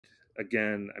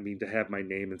again, I mean, to have my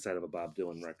name inside of a Bob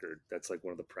Dylan record, that's like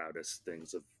one of the proudest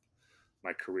things of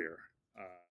my career. Uh,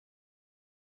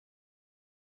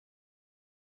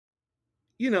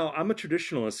 I'm a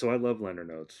traditionalist, so I love liner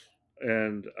notes,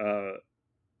 and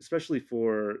especially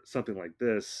for something like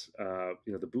this,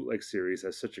 the Bootleg series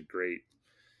has such a great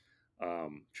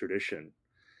tradition.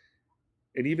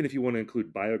 And even if you want to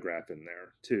include Biograph in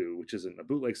there too, which isn't a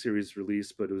Bootleg series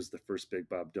release, but it was the first big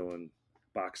Bob Dylan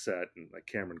box set, and like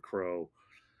Cameron Crowe,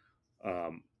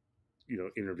 um,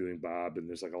 interviewing Bob, and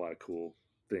there's like a lot of cool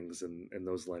things in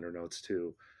those liner notes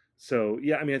too. So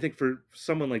yeah, I mean, I think for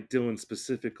someone like Dylan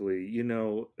specifically,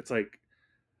 it's like,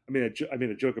 I made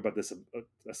a joke about this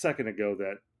a second ago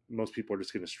that most people are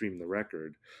just going to stream the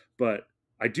record, but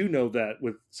I do know that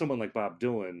with someone like Bob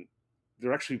Dylan,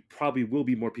 there actually probably will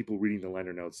be more people reading the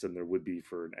liner notes than there would be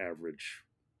for an average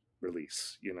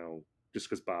release. Just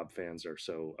because Bob fans are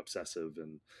so obsessive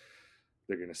and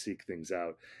they're going to seek things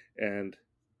out. And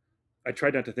I try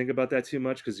not to think about that too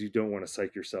much because you don't want to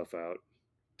psych yourself out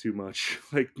too much,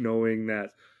 like knowing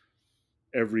that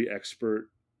every expert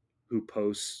who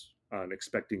posts on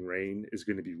Expecting Rain is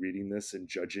going to be reading this and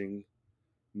judging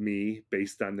me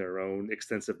based on their own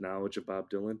extensive knowledge of Bob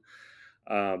Dylan.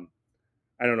 Um,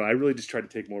 I don't know. I really just try to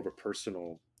take more of a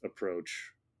personal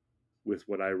approach with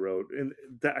what I wrote, and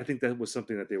I think that was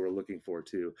something that they were looking for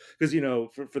too. Because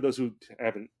for those who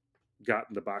haven't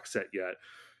gotten the box set yet,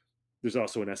 there's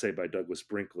also an essay by Douglas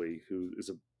Brinkley, who is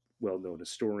a well-known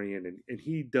historian, and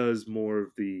he does more of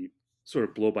the sort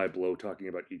of blow by blow talking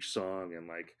about each song and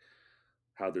like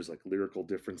how there's like lyrical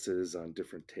differences on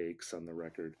different takes on the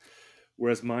record.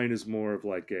 Whereas mine is more of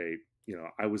like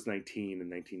I was 19 in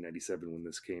 1997 when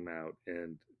this came out,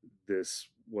 and this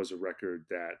was a record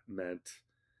that meant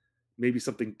maybe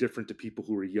something different to people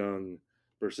who were young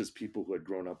versus people who had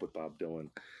grown up with Bob Dylan.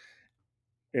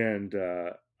 And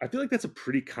I feel like that's a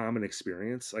pretty common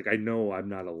experience. Like I know I'm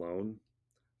not alone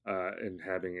in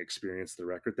having experienced the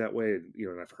record that way,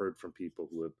 and I've heard from people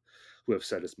who have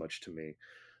said as much to me.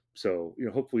 So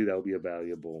hopefully that'll be a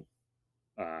valuable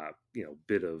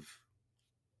bit of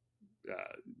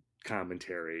uh,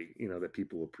 commentary that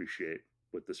people appreciate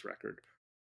with this record.